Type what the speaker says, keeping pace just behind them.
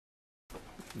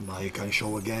But he can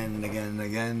show again and again and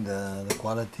again the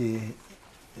quality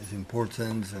is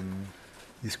important and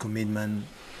his commitment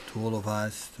to all of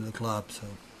us, to the club. So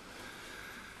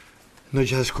not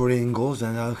just scoring goals,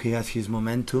 and now he has his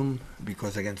momentum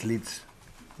because against Leeds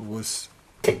was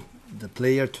the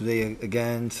player today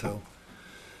again. So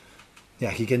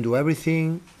yeah, he can do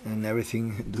everything and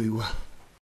everything do it well.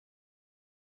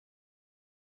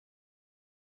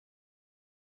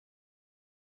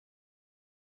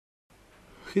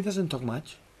 He doesn't talk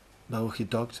much, but when he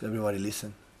talks, everybody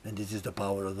listens, and this is the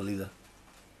power of the leader.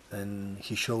 And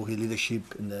he showed his leadership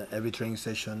in every training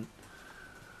session,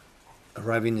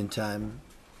 arriving in time,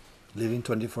 living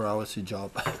 24 hours a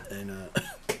job, and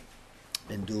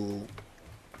and do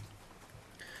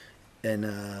and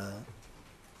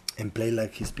and play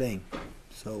like he's playing.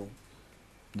 So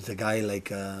he's a guy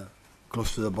like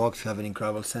close to the box, have an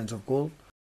incredible sense of goal,